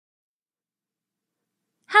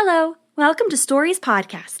Hello, welcome to Stories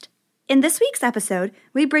Podcast. In this week's episode,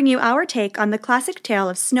 we bring you our take on the classic tale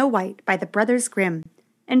of Snow White by the Brothers Grimm.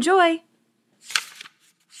 Enjoy!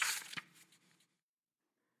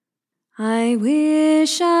 I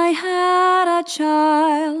wish I had a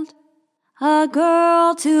child, a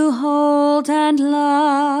girl to hold and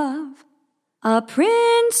love, a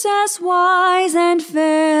princess wise and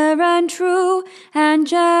fair and true, and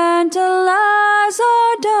gentle as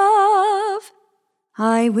a dove.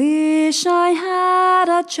 I wish I had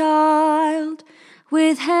a child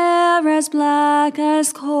with hair as black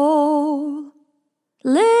as coal,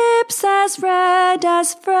 lips as red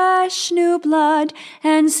as fresh new blood,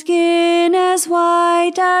 and skin as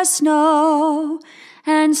white as snow,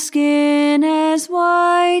 and skin as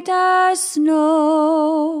white as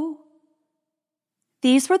snow.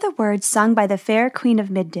 These were the words sung by the fair Queen of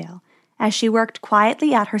Middale as she worked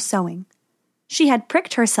quietly at her sewing. She had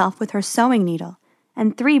pricked herself with her sewing needle,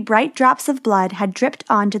 and 3 bright drops of blood had dripped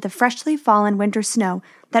onto the freshly fallen winter snow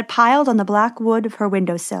that piled on the black wood of her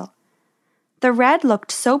windowsill. The red looked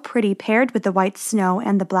so pretty paired with the white snow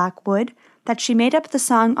and the black wood that she made up the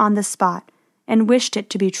song on the spot and wished it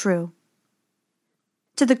to be true.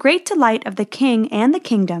 To the great delight of the king and the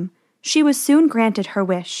kingdom, she was soon granted her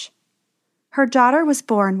wish. Her daughter was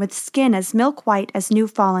born with skin as milk white as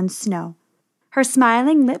new-fallen snow. Her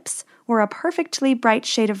smiling lips were a perfectly bright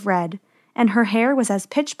shade of red, and her hair was as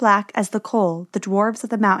pitch black as the coal the dwarves of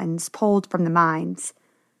the mountains pulled from the mines.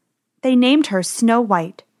 They named her Snow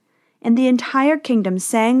White, and the entire kingdom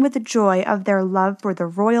sang with the joy of their love for the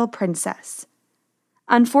royal princess.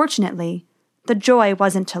 Unfortunately, the joy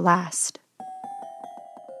wasn't to last.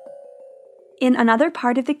 In another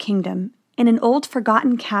part of the kingdom, in an old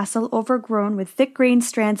forgotten castle overgrown with thick green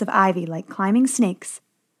strands of ivy like climbing snakes,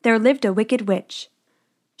 there lived a wicked witch.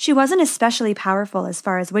 She wasn't especially powerful as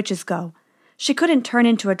far as witches go. She couldn't turn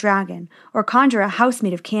into a dragon or conjure a house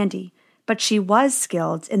made of candy, but she was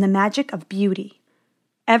skilled in the magic of beauty.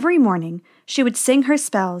 Every morning, she would sing her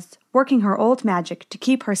spells, working her old magic to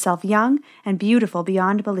keep herself young and beautiful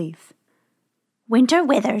beyond belief. Winter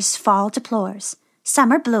withers, fall deplores,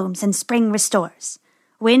 summer blooms and spring restores.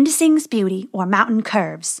 Wind sings beauty o'er mountain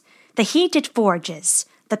curves, the heat it forges,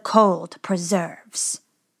 the cold preserves.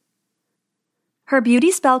 Her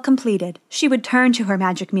beauty spell completed, she would turn to her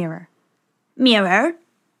magic mirror. Mirror,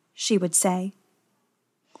 she would say.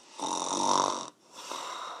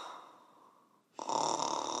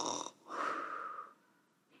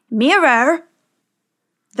 Mirror.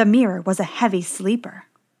 The mirror was a heavy sleeper.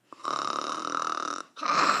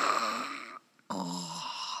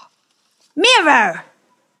 Mirror.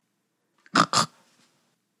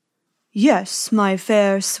 Yes, my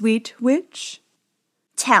fair, sweet witch.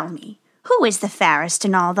 Tell me, who is the fairest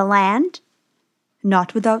in all the land?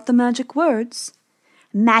 Not without the magic words.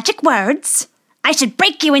 Magic words? I should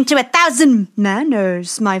break you into 1,000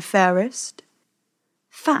 manners, my fairest.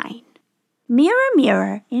 Fine. Mirror,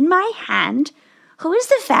 mirror, in my hand, who is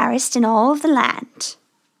the fairest in all of the land?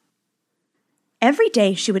 Every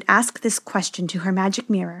day she would ask this question to her magic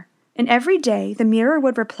mirror, and every day the mirror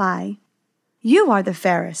would reply, You are the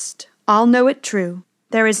fairest, I'll know it true.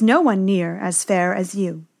 There is no one near as fair as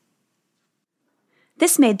you.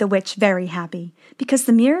 This made the witch very happy, because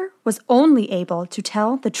the mirror was only able to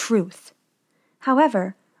tell the truth.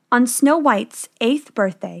 However, on Snow White's 8th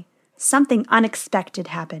birthday, something unexpected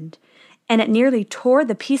happened, and it nearly tore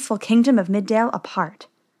the peaceful kingdom of Middale apart.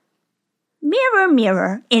 Mirror,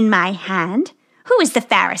 mirror, in my hand, who is the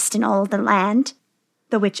fairest in all the land?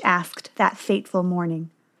 The witch asked that fateful morning.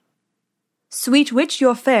 Sweet witch,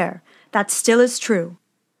 you're fair, that still is true,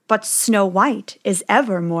 but Snow White is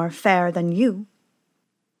ever more fair than you.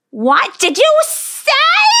 What did you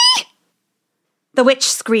say? The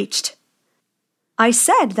witch screeched. I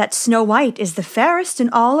said that Snow White is the fairest in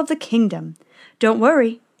all of the kingdom. Don't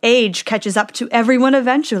worry, age catches up to everyone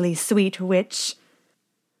eventually, sweet witch.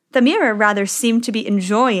 The mirror rather seemed to be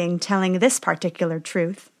enjoying telling this particular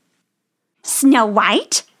truth. Snow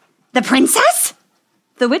White? The princess?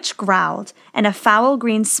 The witch growled, and a foul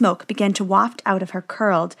green smoke began to waft out of her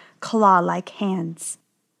curled, claw-like hands.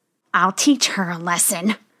 I'll teach her a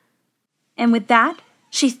lesson. And with that,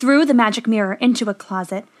 she threw the magic mirror into a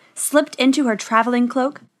closet, slipped into her traveling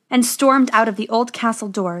cloak, and stormed out of the old castle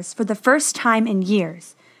doors for the first time in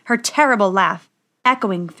years, her terrible laugh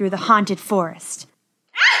echoing through the haunted forest.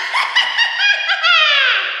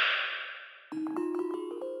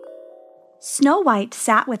 Snow White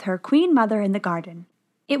sat with her queen mother in the garden.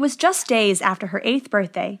 It was just days after her 8th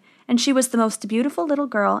birthday, and she was the most beautiful little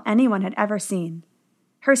girl anyone had ever seen.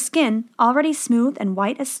 Her skin, already smooth and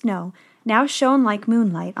white as snow, now shone like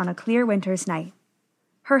moonlight on a clear winter's night.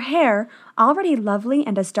 Her hair, already lovely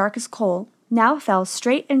and as dark as coal, now fell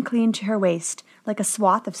straight and clean to her waist, like a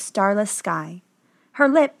swath of starless sky. Her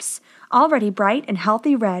lips, already bright and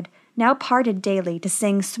healthy red, now parted daily to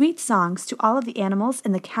sing sweet songs to all of the animals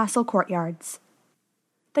in the castle courtyards.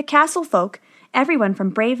 The castle folk, everyone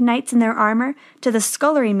from brave knights in their armor to the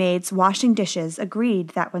scullery maids washing dishes,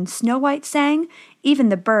 agreed that when Snow White sang, even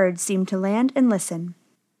the birds seemed to land and listen.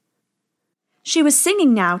 She was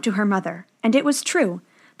singing now to her mother, and it was true.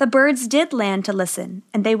 The birds did land to listen,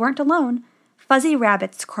 and they weren't alone. Fuzzy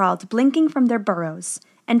rabbits crawled blinking from their burrows,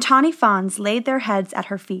 and tawny fawns laid their heads at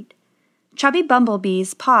her feet. Chubby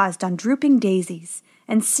bumblebees paused on drooping daisies,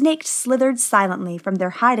 and snakes slithered silently from their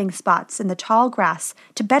hiding spots in the tall grass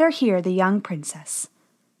to better hear the young princess.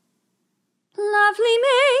 Lovely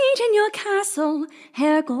maid in your castle,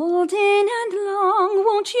 hair golden and long,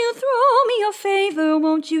 won't you throw me your favor,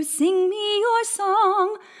 won't you sing me your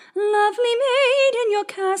song? Lovely maid in your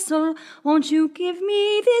castle, won't you give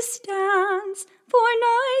me this dance? For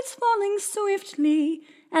night's falling swiftly,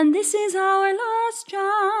 and this is our last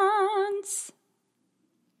chance.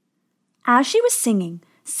 As she was singing,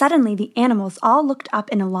 suddenly the animals all looked up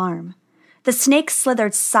in alarm. The snakes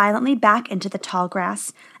slithered silently back into the tall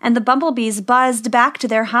grass, and the bumblebees buzzed back to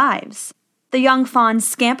their hives. The young fawns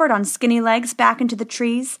scampered on skinny legs back into the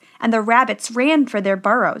trees, and the rabbits ran for their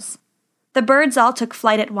burrows. The birds all took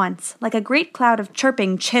flight at once, like a great cloud of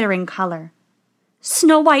chirping, chittering color.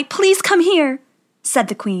 "Snow White, please come here," said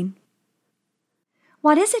the queen.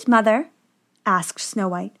 "What is it, mother?" asked Snow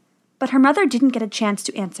White, but her mother didn't get a chance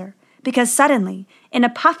to answer, because suddenly, in a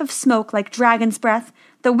puff of smoke like dragon's breath,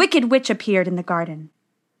 the wicked witch appeared in the garden.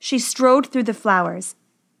 She strode through the flowers,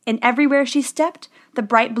 and everywhere she stepped, the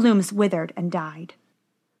bright blooms withered and died.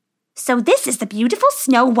 "So this is the beautiful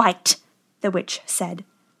Snow White," the witch said.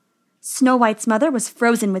 Snow White's mother was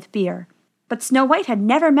frozen with fear, but Snow White had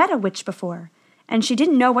never met a witch before, and she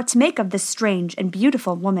didn't know what to make of this strange and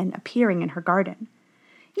beautiful woman appearing in her garden.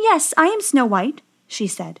 "Yes, I am Snow White," she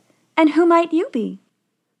said, "and who might you be?"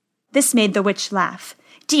 This made the witch laugh.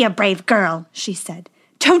 "Dear brave girl," she said,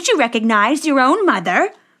 "don't you recognize your own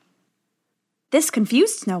mother?" This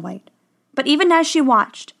confused Snow White, but even as she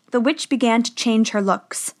watched, the witch began to change her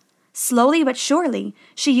looks. Slowly but surely,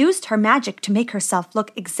 she used her magic to make herself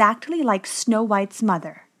look exactly like Snow White's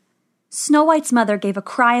mother. Snow White's mother gave a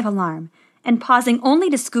cry of alarm, and pausing only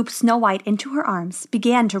to scoop Snow White into her arms,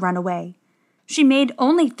 began to run away. She made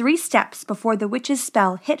only 3 steps before the witch's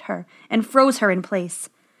spell hit her and froze her in place.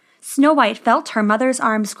 Snow White felt her mother's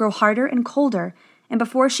arms grow harder and colder, and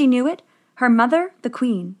before she knew it, her mother, the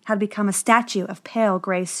queen, had become a statue of pale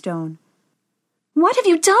gray stone. "What have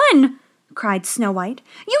you done?" cried Snow White.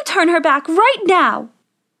 "You turn her back right now!"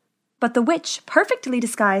 But the witch, perfectly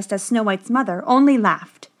disguised as Snow White's mother, only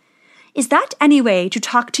laughed. "Is that any way to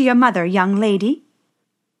talk to your mother, young lady?"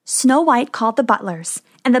 Snow White called the butlers,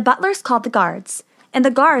 and the butlers called the guards, and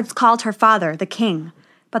the guards called her father, the king.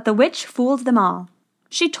 But the witch fooled them all.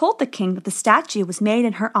 She told the king that the statue was made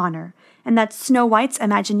in her honor, and that Snow White's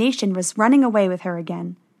imagination was running away with her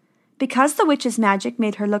again. Because the witch's magic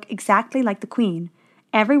made her look exactly like the queen,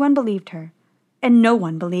 everyone believed her, and no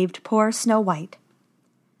one believed poor Snow White.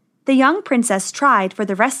 The young princess tried for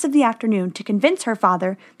the rest of the afternoon to convince her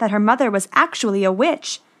father that her mother was actually a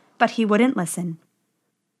witch, but he wouldn't listen.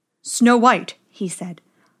 "Snow White," he said,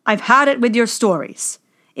 "I've had it with your stories.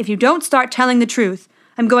 If you don't start telling the truth,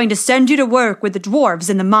 I'm going to send you to work with the dwarves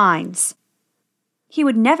in the mines." He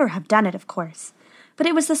would never have done it, of course, but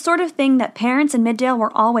it was the sort of thing that parents in Middale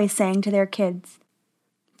were always saying to their kids.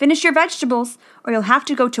 "Finish your vegetables, or you'll have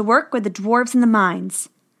to go to work with the dwarves in the mines.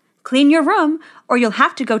 Clean your room, or you'll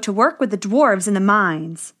have to go to work with the dwarves in the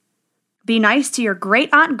mines. Be nice to your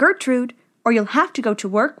great-aunt Gertrude, or you'll have to go to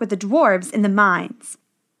work with the dwarves in the mines."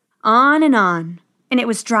 On, and it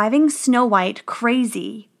was driving Snow White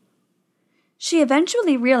crazy. She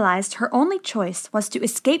eventually realized her only choice was to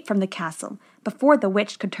escape from the castle before the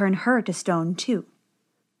witch could turn her to stone too.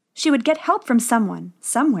 She would get help from someone,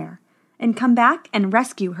 somewhere, and come back and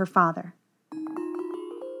rescue her father.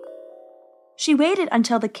 She waited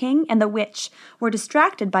until the king and the witch were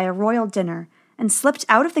distracted by a royal dinner and slipped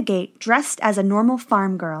out of the gate dressed as a normal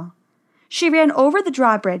farm girl. She ran over the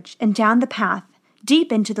drawbridge and down the path,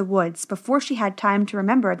 deep into the woods, before she had time to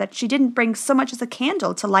remember that she didn't bring so much as a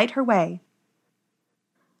candle to light her way.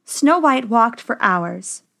 Snow White walked for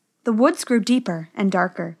hours. The woods grew deeper and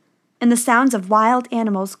darker, and the sounds of wild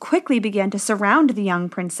animals quickly began to surround the young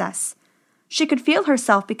princess. She could feel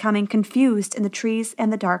herself becoming confused in the trees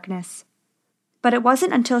and the darkness. But it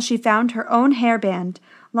wasn't until she found her own hairband,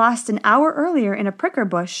 lost an hour earlier in a pricker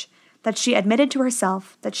bush, that she admitted to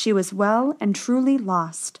herself that she was well and truly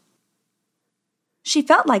lost. She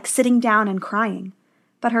felt like sitting down and crying,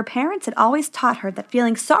 but her parents had always taught her that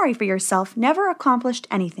feeling sorry for yourself never accomplished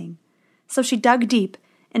anything, so she dug deep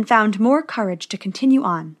and found more courage to continue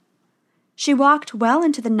on. She walked well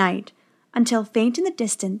into the night, until faint in the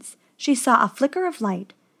distance she saw a flicker of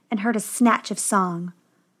light and heard a snatch of song.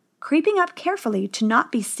 Creeping up carefully to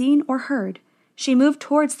not be seen or heard, she moved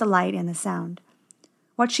towards the light and the sound.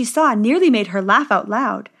 What she saw nearly made her laugh out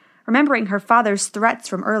loud, remembering her father's threats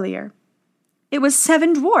from earlier. It was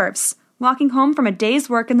 7 dwarfs, walking home from a day's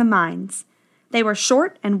work in the mines. They were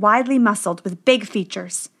short and widely muscled with big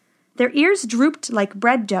features. Their ears drooped like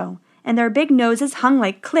bread dough, and their big noses hung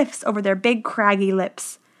like cliffs over their big craggy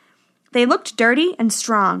lips. They looked dirty and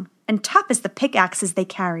strong, and tough as the pickaxes they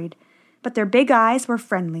carried, but their big eyes were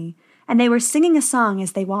friendly, and they were singing a song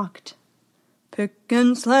as they walked. Pick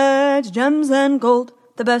and sledge, gems and gold,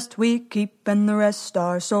 the best we keep and the rest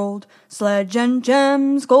are sold. Sledge and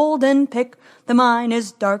gems, gold and pick, the mine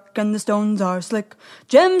is dark and the stones are slick.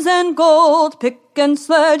 Gems and gold, pick and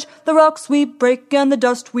sledge, the rocks we break and the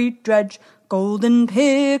dust we dredge. Golden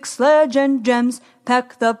pick, sledge and gems,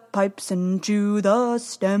 pack the pipes and chew the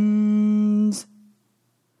stems.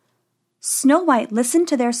 Snow White listened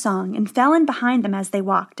to their song and fell in behind them as they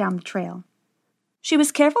walked down the trail. She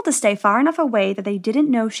was careful to stay far enough away that they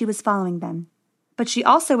didn't know she was following them, but she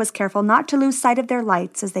also was careful not to lose sight of their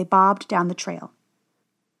lights as they bobbed down the trail.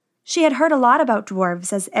 She had heard a lot about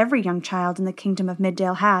dwarves, as every young child in the kingdom of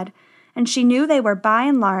Middale had, and she knew they were by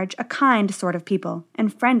and large a kind sort of people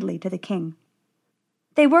and friendly to the king.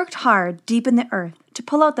 They worked hard deep in the earth to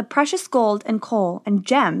pull out the precious gold and coal and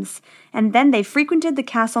gems, and then they frequented the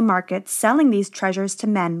castle markets selling these treasures to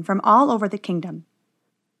men from all over the kingdom.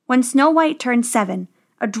 When Snow White turned 7,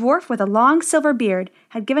 a dwarf with a long silver beard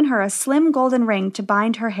had given her a slim golden ring to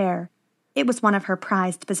bind her hair. It was one of her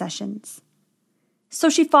prized possessions. So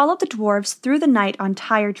she followed the dwarves through the night on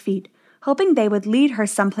tired feet, hoping they would lead her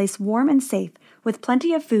someplace warm and safe, with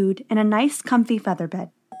plenty of food and a nice comfy feather bed.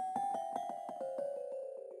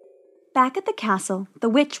 Back at the castle, the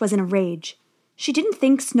witch was in a rage. She didn't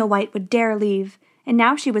think Snow White would dare leave, and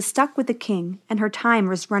now she was stuck with the king, and her time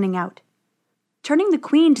was running out. Turning the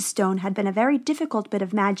queen to stone had been a very difficult bit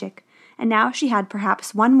of magic, and now she had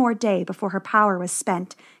perhaps one more day before her power was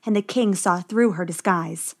spent, and the king saw through her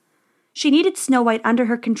disguise. She needed Snow White under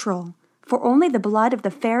her control, for only the blood of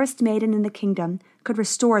the fairest maiden in the kingdom could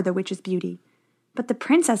restore the witch's beauty. But the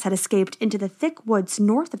princess had escaped into the thick woods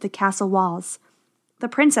north of the castle walls. The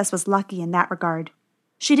princess was lucky in that regard.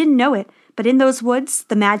 She didn't know it, but in those woods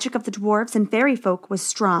the magic of the dwarves and fairy folk was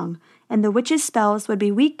strong, and the witch's spells would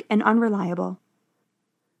be weak and unreliable.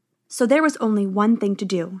 So there was only one thing to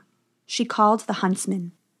do. She called the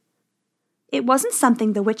huntsman. It wasn't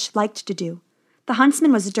something the witch liked to do. The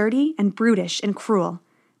huntsman was dirty and brutish and cruel,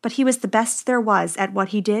 but he was the best there was at what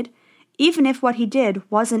he did, even if what he did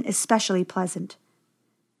wasn't especially pleasant.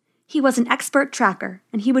 He was an expert tracker,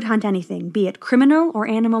 and he would hunt anything, be it criminal or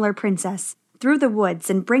animal or princess, through the woods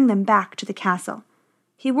and bring them back to the castle.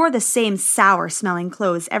 He wore the same sour-smelling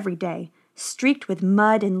clothes every day, streaked with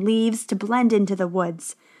mud and leaves to blend into the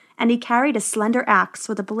woods, and he carried a slender axe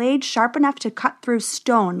with a blade sharp enough to cut through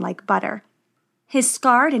stone like butter. His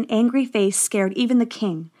scarred and angry face scared even the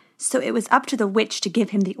king, so it was up to the witch to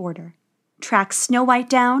give him the order. Track Snow White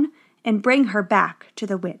down and bring her back to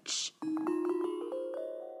the witch.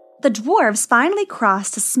 The dwarves finally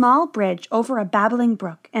crossed a small bridge over a babbling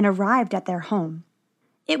brook and arrived at their home.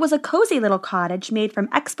 It was a cozy little cottage made from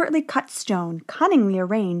expertly cut stone, cunningly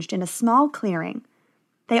arranged in a small clearing.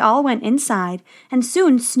 They all went inside, and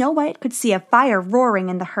soon Snow White could see a fire roaring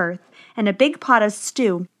in the hearth and a big pot of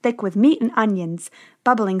stew, thick with meat and onions,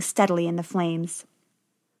 bubbling steadily in the flames.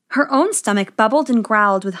 Her own stomach bubbled and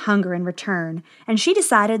growled with hunger in return, and she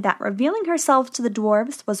decided that revealing herself to the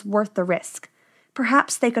dwarves was worth the risk.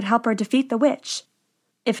 Perhaps they could help her defeat the witch.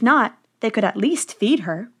 If not, they could at least feed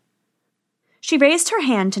her. She raised her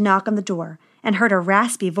hand to knock on the door and heard a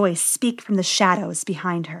raspy voice speak from the shadows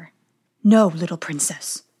behind her. "No, little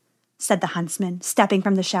princess," said the huntsman, stepping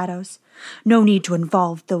from the shadows. "No need to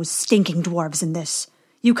involve those stinking dwarves in this.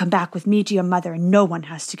 You come back with me to your mother and no one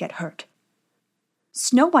has to get hurt."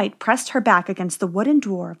 Snow White pressed her back against the wooden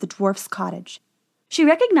door of the dwarf's cottage. She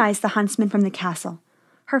recognized the huntsman from the castle.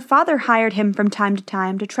 Her father hired him from time to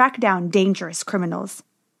time to track down dangerous criminals,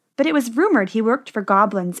 but it was rumored he worked for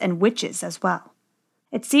goblins and witches as well.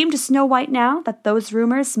 It seemed to Snow White now that those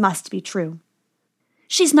rumors must be true.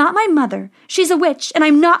 "She's not my mother. She's a witch, and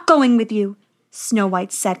I'm not going with you," Snow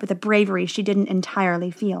White said with a bravery she didn't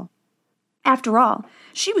entirely feel. After all,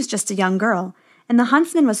 she was just a young girl, and the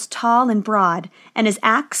huntsman was tall and broad, and his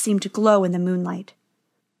axe seemed to glow in the moonlight.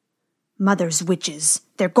 "Mother's witches,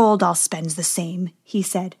 their gold all spends the same," he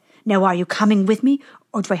said. "Now are you coming with me,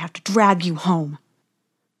 or do I have to drag you home?"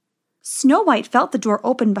 Snow White felt the door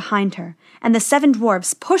open behind her, and the 7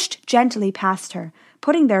 dwarfs pushed gently past her,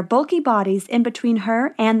 putting their bulky bodies in between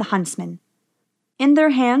her and the huntsman. In their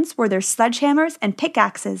hands were their sledgehammers and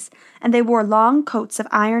pickaxes, and they wore long coats of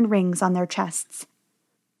iron rings on their chests.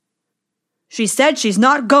 "She said she's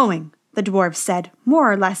not going," the dwarfs said,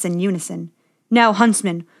 more or less in unison. "Now,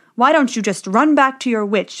 huntsman, why don't you just run back to your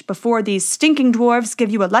witch before these stinking dwarfs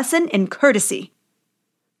give you a lesson in courtesy?"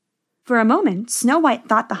 For a moment, Snow White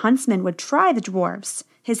thought the huntsman would try the dwarfs.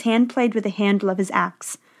 His hand played with the handle of his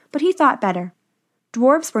axe, but he thought better.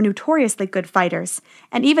 Dwarves were notoriously good fighters,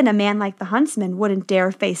 and even a man like the huntsman wouldn't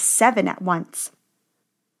dare face 7 at once.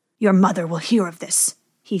 "Your mother will hear of this,"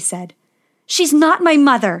 he said. "She's not my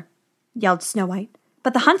mother!" yelled Snow White,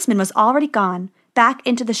 but the huntsman was already gone, back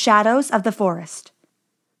into the shadows of the forest.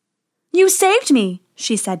 "You saved me,"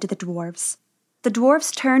 she said to the dwarves. The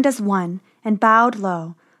dwarves turned as one and bowed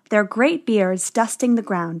low, their great beards dusting the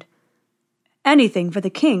ground. "Anything for the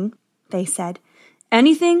king," they said.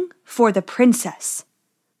 "Anything for the princess."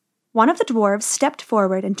 One of the dwarves stepped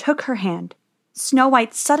forward and took her hand. Snow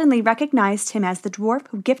White suddenly recognized him as the dwarf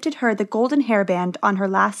who gifted her the golden hairband on her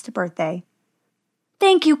last birthday.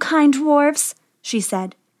 "Thank you, kind dwarves," she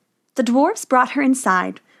said. The dwarves brought her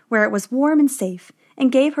inside, where it was warm and safe,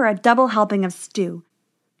 and gave her a double helping of stew.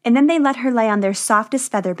 And then they let her lay on their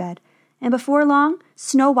softest feather bed, and before long,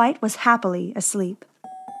 Snow White was happily asleep.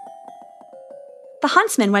 The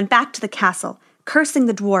huntsman went back to the castle, cursing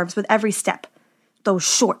the dwarves with every step. "Those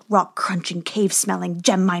short, rock-crunching, cave-smelling,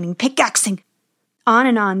 gem-mining, pickaxing!" On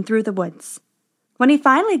and on through the woods. When he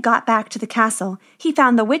finally got back to the castle, he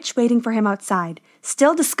found the witch waiting for him outside,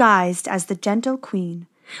 still disguised as the gentle queen.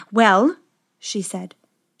 "Well," she said.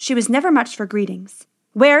 She was never much for greetings.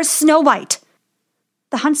 "Where's Snow White?"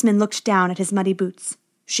 The huntsman looked down at his muddy boots.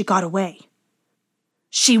 "She got away."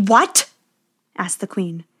 "She what?" asked the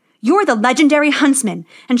queen. "You're the legendary huntsman,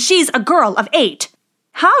 and she's a girl of 8.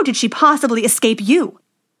 How did she possibly escape you?"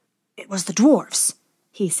 "It was the dwarves,"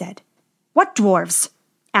 he said. "What dwarves?"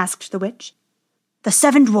 asked the witch. "The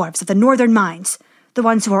 7 dwarves of the northern mines, the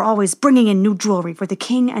ones who are always bringing in new jewelry for the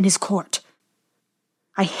king and his court."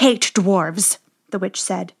 "I hate dwarves," the witch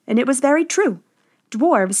said, and it was very true.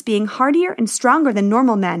 Dwarves, being hardier and stronger than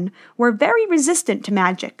normal men, were very resistant to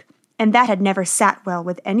magic, and that had never sat well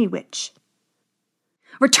with any witch.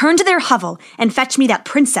 "Return to their hovel and fetch me that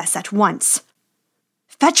princess at once."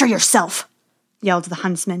 "Fetch her yourself," yelled the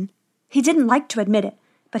huntsman. He didn't like to admit it,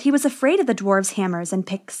 but he was afraid of the dwarves' hammers and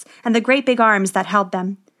picks, and the great big arms that held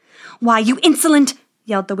them. "Why, you insolent!"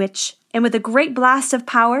 yelled the witch, and with a great blast of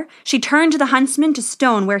power, she turned the huntsman to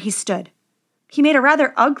stone where he stood. He made a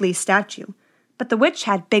rather ugly statue, but the witch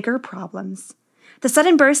had bigger problems. The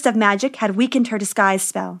sudden burst of magic had weakened her disguise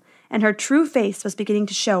spell, and her true face was beginning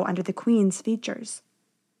to show under the queen's features.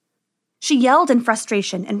 She yelled in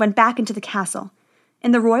frustration and went back into the castle.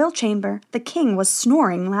 In the royal chamber, the king was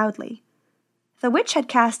snoring loudly. The witch had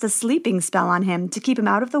cast a sleeping spell on him to keep him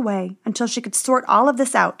out of the way until she could sort all of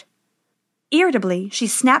this out. Irritably, she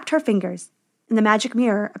snapped her fingers, and the magic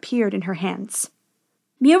mirror appeared in her hands.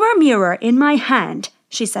 "Mirror, mirror in my hand,"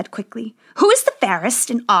 she said quickly, "who is the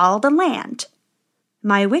fairest in all the land?"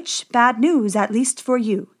 "My witch, bad news, at least for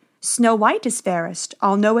you. Snow White is fairest,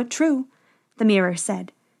 I'll know it true," the mirror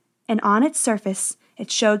said, and on its surface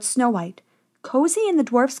it showed Snow White, cozy in the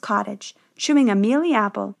dwarf's cottage, chewing a mealy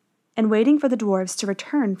apple, and waiting for the dwarves to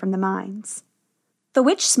return from the mines. The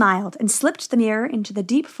witch smiled and slipped the mirror into the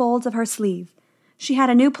deep folds of her sleeve. She had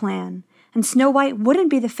a new plan, and Snow White wouldn't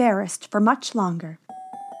be the fairest for much longer.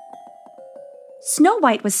 Snow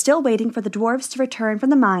White was still waiting for the dwarves to return from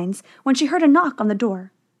the mines when she heard a knock on the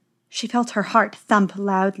door. She felt her heart thump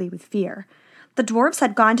loudly with fear. The dwarves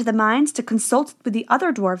had gone to the mines to consult with the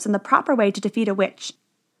other dwarves on the proper way to defeat a witch,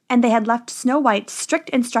 and they had left Snow White strict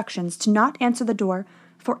instructions to not answer the door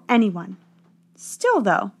for anyone. Still,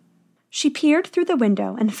 though, she peered through the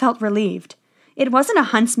window and felt relieved. It wasn't a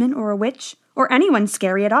huntsman or a witch or anyone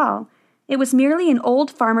scary at all. It was merely an old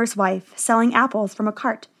farmer's wife selling apples from a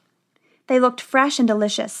cart. They looked fresh and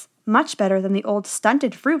delicious, much better than the old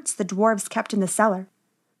stunted fruits the dwarves kept in the cellar.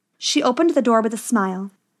 She opened the door with a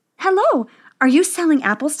smile. "Hello, are you selling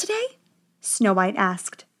apples today?" Snow White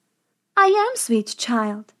asked. "I am, sweet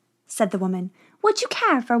child," said the woman. "Would you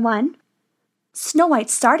care for one?" Snow White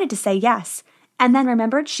started to say yes, and then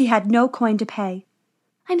remembered she had no coin to pay.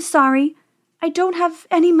 "I'm sorry, I don't have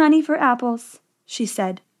any money for apples," she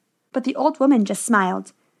said. But the old woman just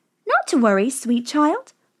smiled. Not to worry, sweet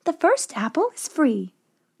child. The first apple is free,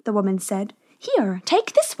 the woman said. Here,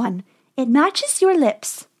 take this one. It matches your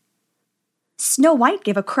lips. Snow White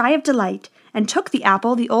gave a cry of delight and took the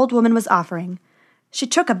apple the old woman was offering. She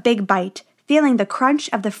took a big bite, feeling the crunch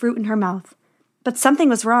of the fruit in her mouth. But something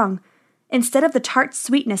was wrong. Instead of the tart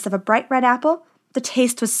sweetness of a bright red apple, the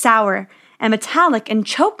taste was sour and metallic and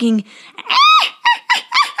choking.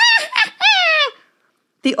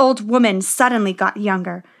 The old woman suddenly got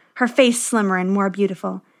younger, her face slimmer and more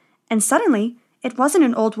beautiful. And suddenly, it wasn't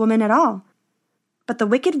an old woman at all, but the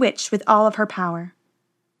wicked witch with all of her power.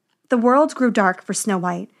 The world grew dark for Snow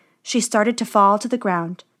White. She started to fall to the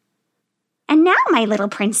ground. And now, my little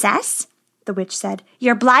princess, the witch said,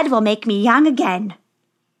 your blood will make me young again.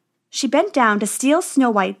 She bent down to steal Snow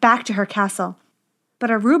White back to her castle,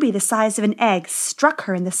 but a ruby the size of an egg struck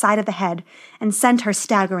her in the side of the head and sent her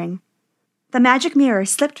staggering. The magic mirror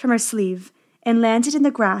slipped from her sleeve and landed in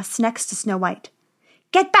the grass next to Snow White.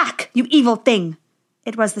 Get back, you evil thing!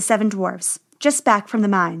 It was the 7 dwarfs, just back from the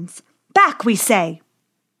mines. Back, we say!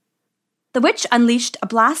 The witch unleashed a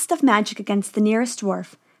blast of magic against the nearest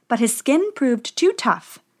dwarf, but his skin proved too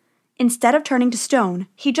tough. Instead of turning to stone,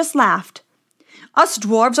 he just laughed. Us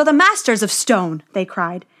dwarves are the masters of stone, they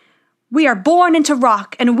cried. We are born into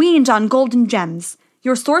rock and weaned on golden gems.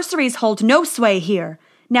 Your sorceries hold no sway here.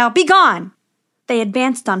 Now be gone! They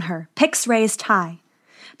advanced on her, picks raised high.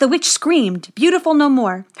 The witch screamed, beautiful no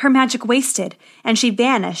more, her magic wasted, and she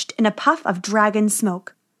vanished in a puff of dragon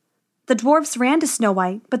smoke. The dwarfs ran to Snow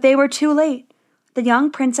White, but they were too late. The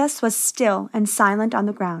young princess was still and silent on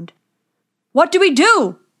the ground. What do we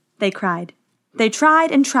do? They cried. They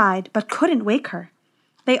tried and tried, but couldn't wake her.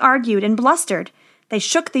 They argued and blustered. They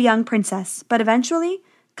shook the young princess, but eventually,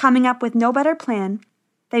 coming up with no better plan,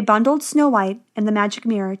 they bundled Snow White and the magic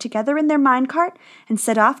mirror together in their minecart and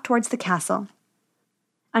set off towards the castle.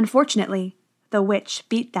 Unfortunately, the witch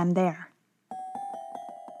beat them there.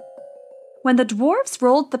 When the dwarfs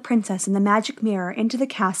rolled the princess and the magic mirror into the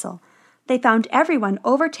castle, they found everyone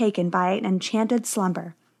overtaken by an enchanted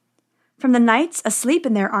slumber. From the knights asleep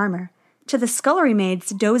in their armor to the scullery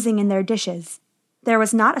maids dozing in their dishes, there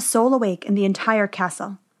was not a soul awake in the entire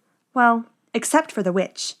castle. Well, except for the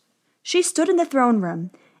witch. She stood in the throne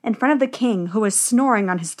room, in front of the king who was snoring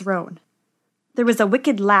on his throne. There was a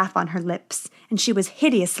wicked laugh on her lips, and she was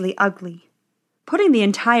hideously ugly. Putting the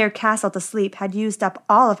entire castle to sleep had used up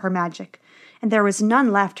all of her magic, and there was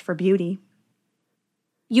none left for beauty.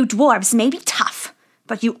 You dwarves may be tough,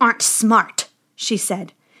 but you aren't smart, she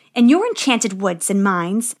said. In your enchanted woods and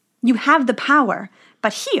mines, you have the power,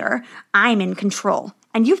 but here I'm in control,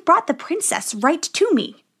 and you've brought the princess right to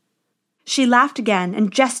me. She laughed again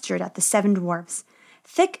and gestured at the 7 dwarfs.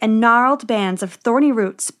 Thick and gnarled bands of thorny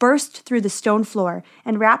roots burst through the stone floor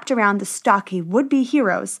and wrapped around the stocky would-be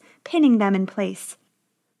heroes, pinning them in place.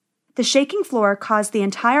 The shaking floor caused the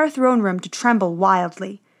entire throne room to tremble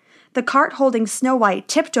wildly. The cart holding Snow White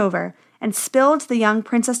tipped over and spilled the young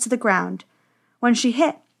princess to the ground. When she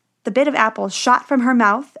hit, the bit of apple shot from her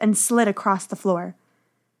mouth and slid across the floor.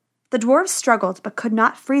 The dwarves struggled but could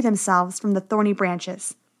not free themselves from the thorny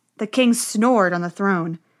branches. The king snored on the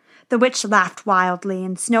throne. The witch laughed wildly,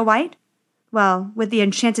 and Snow White, well, with the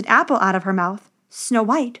enchanted apple out of her mouth, Snow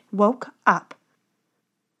White woke up.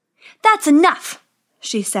 That's enough,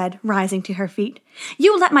 she said, rising to her feet.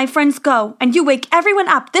 You let my friends go, and you wake everyone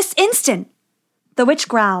up this instant. The witch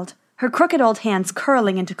growled, her crooked old hands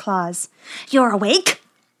curling into claws. You're awake?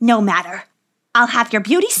 No matter. I'll have your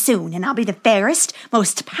beauty soon, and I'll be the fairest,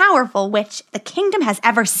 most powerful witch the kingdom has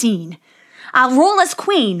ever seen. I'll rule as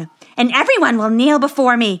queen, and everyone will kneel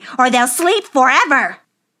before me, or they'll sleep forever.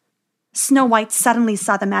 Snow White suddenly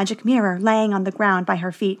saw the magic mirror laying on the ground by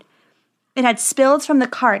her feet. It had spilled from the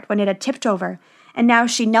cart when it had tipped over, and now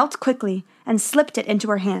she knelt quickly and slipped it into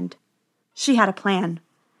her hand. She had a plan.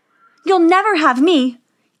 You'll never have me.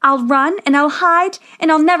 I'll run, and I'll hide,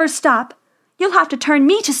 and I'll never stop. You'll have to turn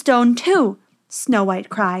me to stone, too, Snow White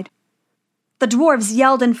cried. The dwarves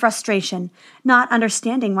yelled in frustration, not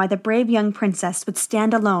understanding why the brave young princess would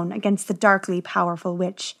stand alone against the darkly powerful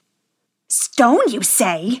witch. Stone, you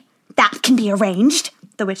say? That can be arranged,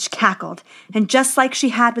 the witch cackled, and just like she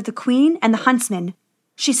had with the queen and the huntsman,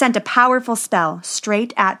 she sent a powerful spell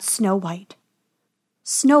straight at Snow White.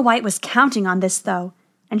 Snow White was counting on this, though,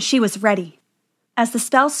 and she was ready. As the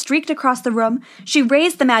spell streaked across the room, she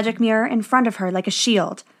raised the magic mirror in front of her like a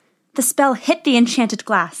shield. The spell hit the enchanted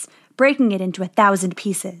glass, breaking it into 1,000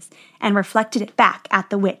 pieces, and reflected it back at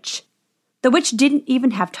the witch. The witch didn't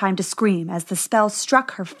even have time to scream as the spell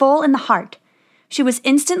struck her full in the heart. She was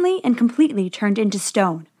instantly and completely turned into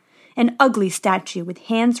stone, an ugly statue with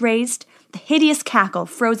hands raised, the hideous cackle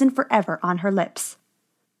frozen forever on her lips.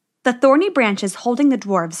 The thorny branches holding the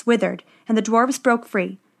dwarves withered, and the dwarves broke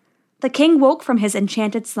free. The king woke from his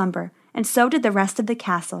enchanted slumber, and so did the rest of the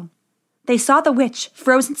castle. They saw the witch,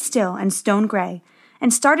 frozen still and stone gray,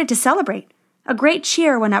 and started to celebrate. A great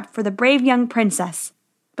cheer went up for the brave young princess,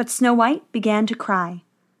 but Snow White began to cry.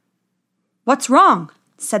 "What's wrong?"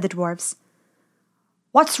 said the dwarves.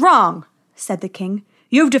 "What's wrong?" said the king.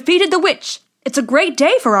 "You've defeated the witch. It's a great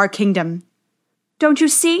day for our kingdom." "Don't you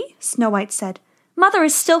see?" Snow White said. "Mother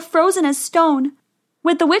is still frozen as stone.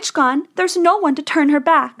 With the witch gone, there's no one to turn her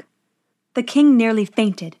back." The king nearly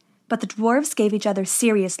fainted, but the dwarves gave each other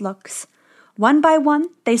serious looks. One by one,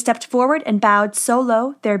 they stepped forward and bowed so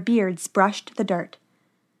low their beards brushed the dirt.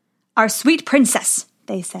 "Our sweet princess,"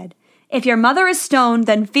 they said, "if your mother is stone,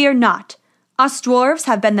 then fear not. Us dwarves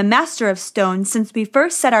have been the master of stone since we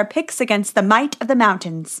first set our picks against the might of the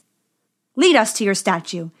mountains. Lead us to your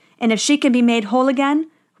statue, and if she can be made whole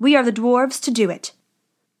again, we are the dwarves to do it."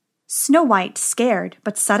 Snow White, scared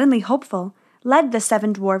but suddenly hopeful, led the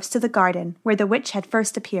 7 dwarfs to the garden where the witch had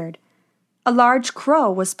first appeared. A large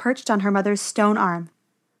crow was perched on her mother's stone arm,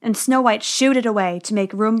 and Snow White shooed it away to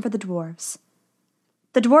make room for the dwarves.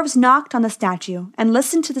 The dwarves knocked on the statue and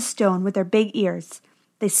listened to the stone with their big ears.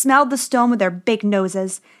 They smelled the stone with their big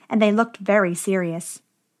noses, and they looked very serious.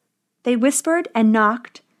 They whispered and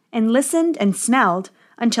knocked and listened and smelled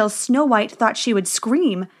until Snow White thought she would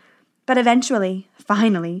scream, but eventually,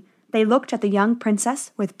 finally, they looked at the young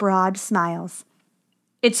princess with broad smiles.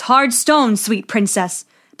 "It's hard stone, sweet princess,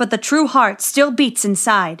 but the true heart still beats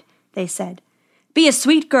inside," they said. "Be a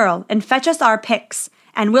sweet girl and fetch us our picks,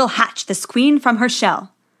 and we'll hatch this queen from her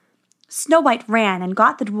shell." Snow White ran and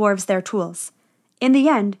got the dwarves their tools. In the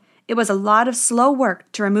end, it was a lot of slow work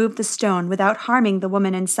to remove the stone without harming the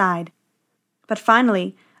woman inside. But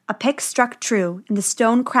finally, a pick struck true, and the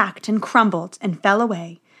stone cracked and crumbled and fell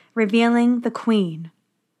away, revealing the queen.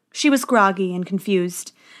 She was groggy and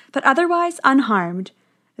confused, but otherwise unharmed,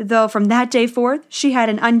 though from that day forth she had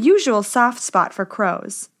an unusual soft spot for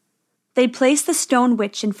crows. They placed the stone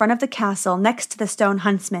witch in front of the castle next to the stone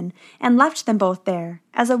huntsman and left them both there,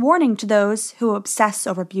 as a warning to those who obsess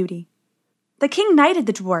over beauty. The king knighted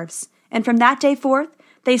the dwarves, and from that day forth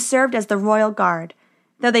they served as the royal guard,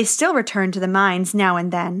 though they still returned to the mines now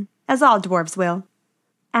and then, as all dwarves will.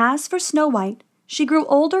 As for Snow White, she grew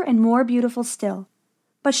older and more beautiful still.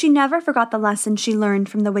 But she never forgot the lesson she learned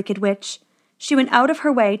from the wicked witch. She went out of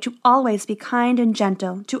her way to always be kind and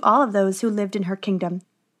gentle to all of those who lived in her kingdom.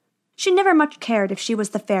 She never much cared if she was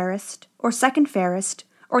the fairest, or second fairest,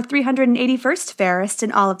 or 381st fairest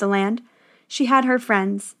in all of the land. She had her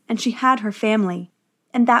friends, and she had her family,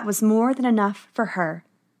 and that was more than enough for her.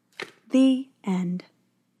 The end.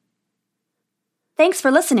 Thanks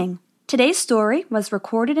for listening. Today's story was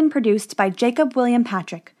recorded and produced by Jacob William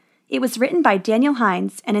Patrick. It was written by Daniel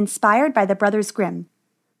Hines and inspired by the Brothers Grimm.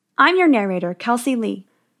 I'm your narrator, Kelsey Lee.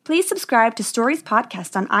 Please subscribe to Stories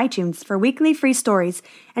Podcast on iTunes for weekly free stories,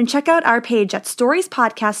 and check out our page at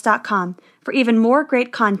storiespodcast.com for even more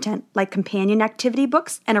great content like companion activity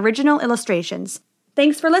books and original illustrations.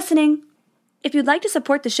 Thanks for listening! If you'd like to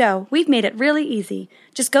support the show, we've made it really easy.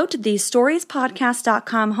 Just go to the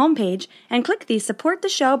storiespodcast.com homepage and click the Support the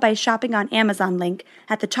Show by Shopping on Amazon link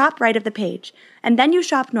at the top right of the page, and then you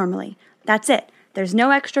shop normally. That's it. There's no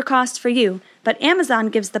extra cost for you, but Amazon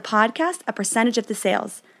gives the podcast a percentage of the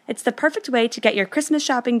sales. It's the perfect way to get your Christmas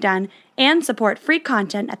shopping done and support free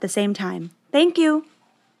content at the same time. Thank you!